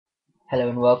Hello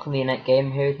and welcome to the Net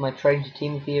Game. Here is my Train to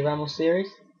Team TOTY Ramos series,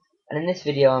 and in this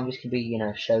video I'm just going to be,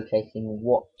 showcasing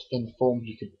what informs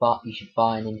you should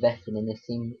buy and invest in this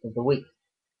team of the week.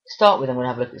 To start with, I'm going to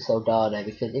have a look at Soldado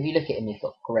because if you look at him, he's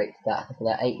got great stats.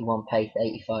 Look at that: 81 pace,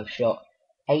 85 shot,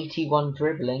 81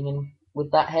 dribbling, and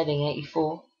with that heading,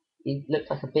 84. He looks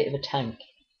like a bit of a tank,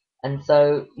 and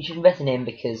so you should invest in him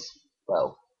because,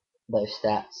 well, those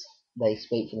stats, they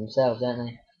speak for themselves, don't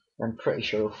they? I'm pretty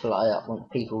sure he'll fly up once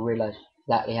people realise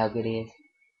exactly how good he is.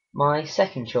 My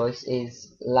second choice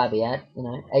is Labiad,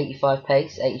 85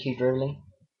 pace, 82 dribbling.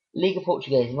 Liga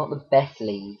Portuguesa is not the best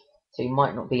league, so he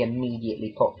might not be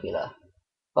immediately popular.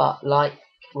 But like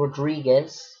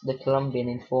Rodriguez, the Colombian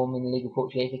in form in the Liga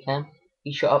Portuguesa camp,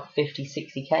 he shot up 50,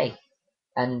 60k.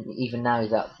 And even now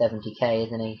he's up 70k,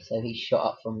 isn't he? So he's shot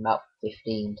up from about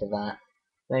 15 to that.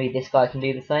 Maybe this guy can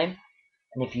do the same.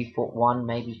 And if you've bought one,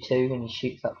 maybe two, and he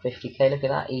shoots up 50k, look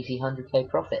at that, easy 100k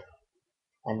profit.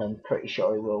 And I'm pretty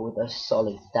sure he will with those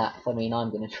solid stats. I mean,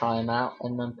 I'm going to try him out,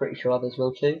 and I'm pretty sure others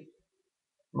will too.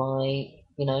 My,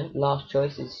 last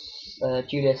choice is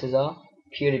Julio Cesar,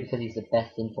 purely because he's the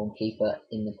best informed keeper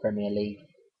in the Premier League.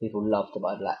 People love to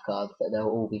buy black cards, but they'll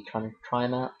all be trying to try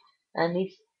him out. And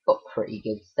he's got pretty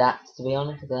good stats, to be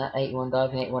honest. Look at that, 81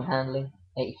 diving, 81 handling,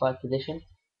 85 position.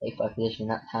 85 position,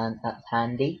 that's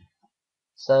handy.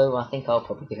 So I think I'll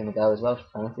probably give him a go as well, to be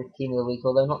honest. This team of the week,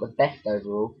 although not the best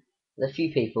overall, there's a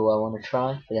few people I want to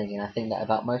try, but then again, I think that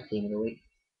about most team of the week.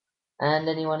 And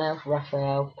anyone else?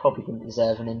 Raphael probably didn't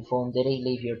deserve an inform, did he?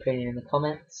 Leave your opinion in the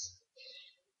comments.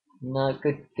 No,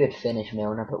 good finish,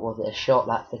 Milner, but was it a shot?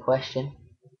 That's the question.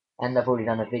 And I've already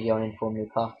done a video on inform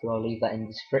Newcastle. I'll leave that in the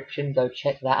description. Go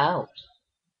check that out.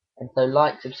 And so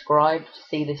like, subscribe to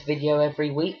see this video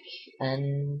every week,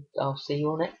 and I'll see you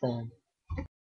all next time.